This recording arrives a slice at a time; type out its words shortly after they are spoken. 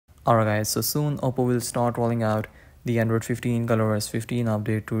Alright guys, so soon Oppo will start rolling out the Android 15 ColorOS 15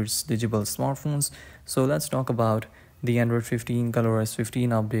 update to its digital smartphones. So let's talk about the Android 15 ColorOS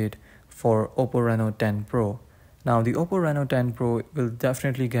 15 update for Oppo Reno 10 Pro. Now the Oppo Reno 10 Pro will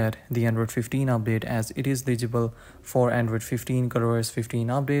definitely get the Android 15 update as it is eligible for Android 15 ColorOS 15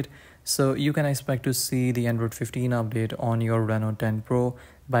 update. So you can expect to see the Android 15 update on your Reno 10 Pro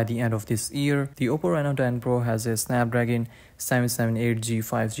by the end of this year. The Oppo Reno 10 Pro has a Snapdragon 778G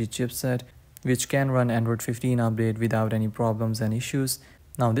 5G chipset which can run Android 15 update without any problems and issues.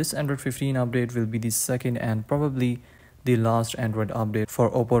 Now this Android 15 update will be the second and probably the last Android update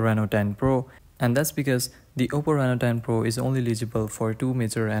for Oppo Reno 10 Pro, and that's because the Oppo Reno 10 Pro is only eligible for two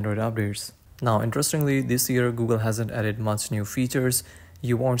major Android updates. Now interestingly, this year Google hasn't added much new features.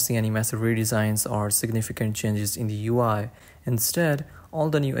 You won't see any massive redesigns or significant changes in the UI. Instead, all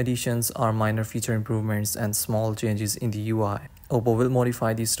the new additions are minor feature improvements and small changes in the UI. Oppo will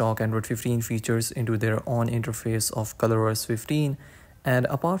modify the stock Android 15 features into their own interface of ColorOS 15. And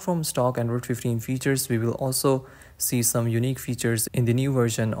apart from stock Android 15 features, we will also see some unique features in the new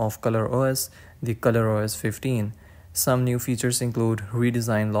version of ColorOS, the ColorOS 15. Some new features include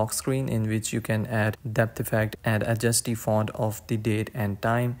redesigned lock screen in which you can add depth effect and adjust the font of the date and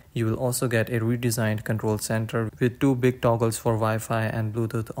time. You will also get a redesigned control center with two big toggles for Wi-Fi and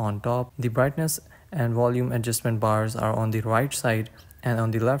Bluetooth on top. The brightness and volume adjustment bars are on the right side, and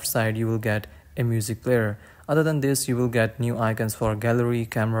on the left side you will get a music player. Other than this, you will get new icons for gallery,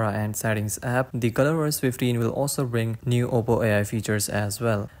 camera and settings app. The ColorOS 15 will also bring new Oppo AI features as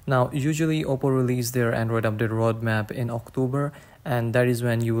well. Now usually Oppo release their Android update roadmap in October, and that is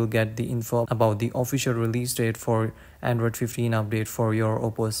when you will get the info about the official release date for Android 15 update for your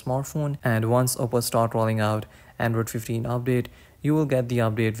Oppo smartphone. And once Oppo start rolling out Android 15 update, you will get the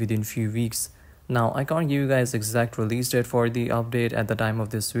update within few weeks. Now I can't give you guys exact release date for the update at the time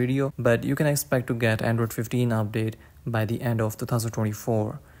of this video, but you can expect to get Android 15 update by the end of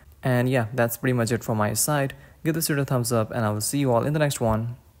 2024. And yeah, that's pretty much it from my side. Give this video a thumbs up and I will see you all in the next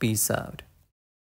one. Peace out.